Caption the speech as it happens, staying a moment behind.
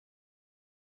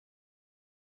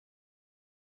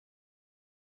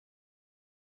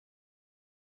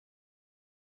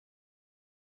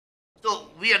So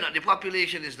we are not, the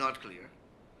population is not clear.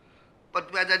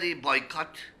 But whether they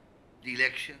boycott the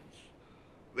elections,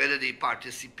 whether they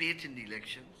participate in the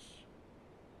elections,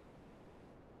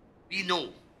 we know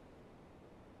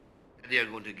that they are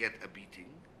going to get a beating.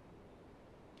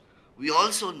 We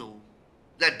also know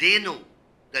that they know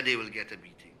that they will get a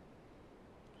beating.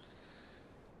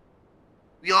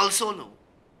 We also know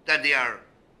that they are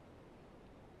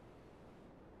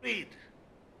afraid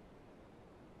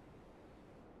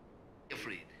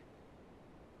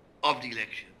of the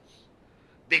elections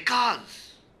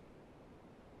because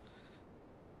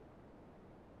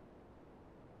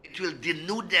it will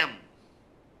denude them.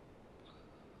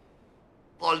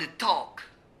 All the talk,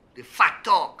 the fat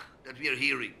talk that we are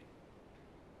hearing,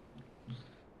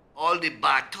 all the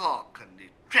bad talk and the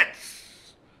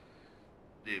threats,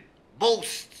 the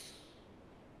boasts.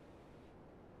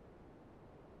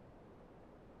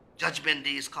 Judgment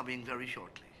Day is coming very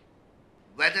shortly.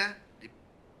 Whether the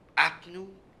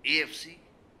APNU+AFC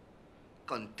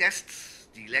contests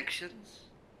the elections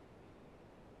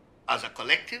as a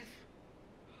collective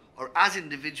or as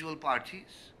individual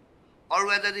parties, or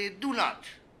whether they do not,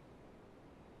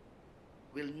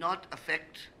 will not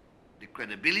affect the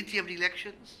credibility of the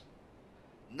elections,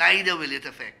 neither will it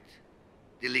affect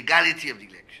the legality of the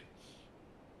elections.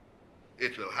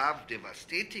 It will have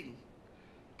devastating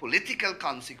political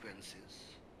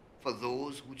consequences for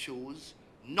those who chose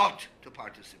not to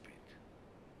participate.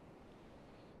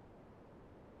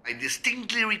 I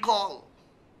distinctly recall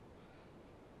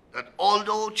that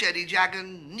although Cherry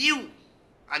Jagan knew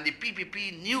and the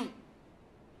PPP knew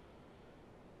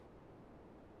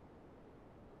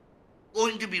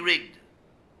going to be rigged,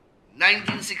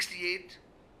 1968,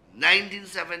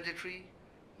 1973,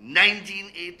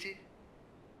 1980,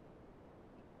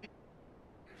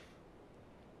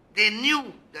 they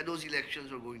knew that those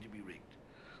elections were going to be rigged,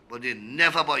 but they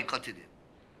never boycotted it.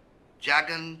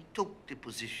 Jagan took the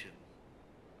position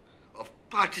of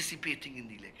participating in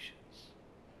the elections,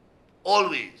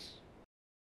 always.